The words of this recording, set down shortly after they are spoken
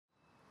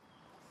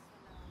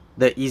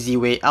The easy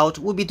way out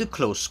would be to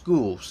close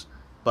schools,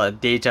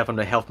 but data from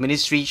the Health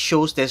Ministry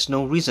shows there's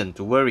no reason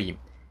to worry,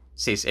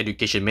 says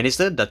Education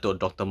Minister Datuk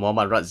Dr.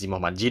 Radzi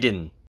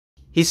Jidin.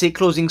 He said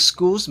closing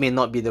schools may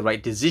not be the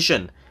right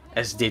decision,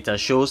 as data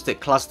shows that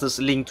clusters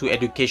linked to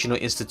educational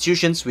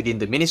institutions within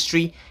the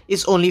ministry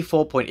is only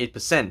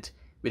 4.8%,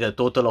 with a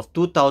total of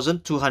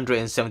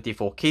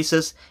 2,274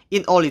 cases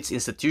in all its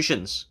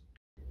institutions.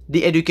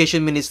 The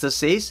Education Minister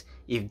says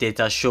if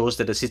data shows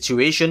that the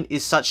situation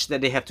is such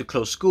that they have to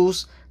close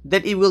schools,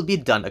 then it will be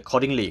done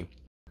accordingly.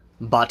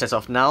 But as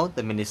of now,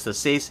 the Minister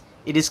says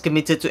it is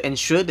committed to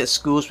ensure that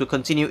schools will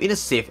continue in a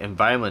safe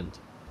environment.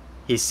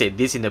 He said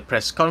this in a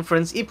press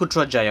conference in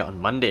Putrajaya on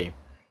Monday.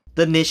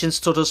 The nation's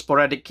total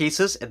sporadic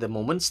cases at the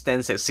moment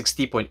stands at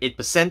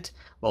 60.8%,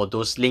 while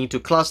those linked to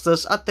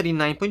clusters are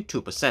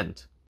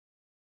 39.2%.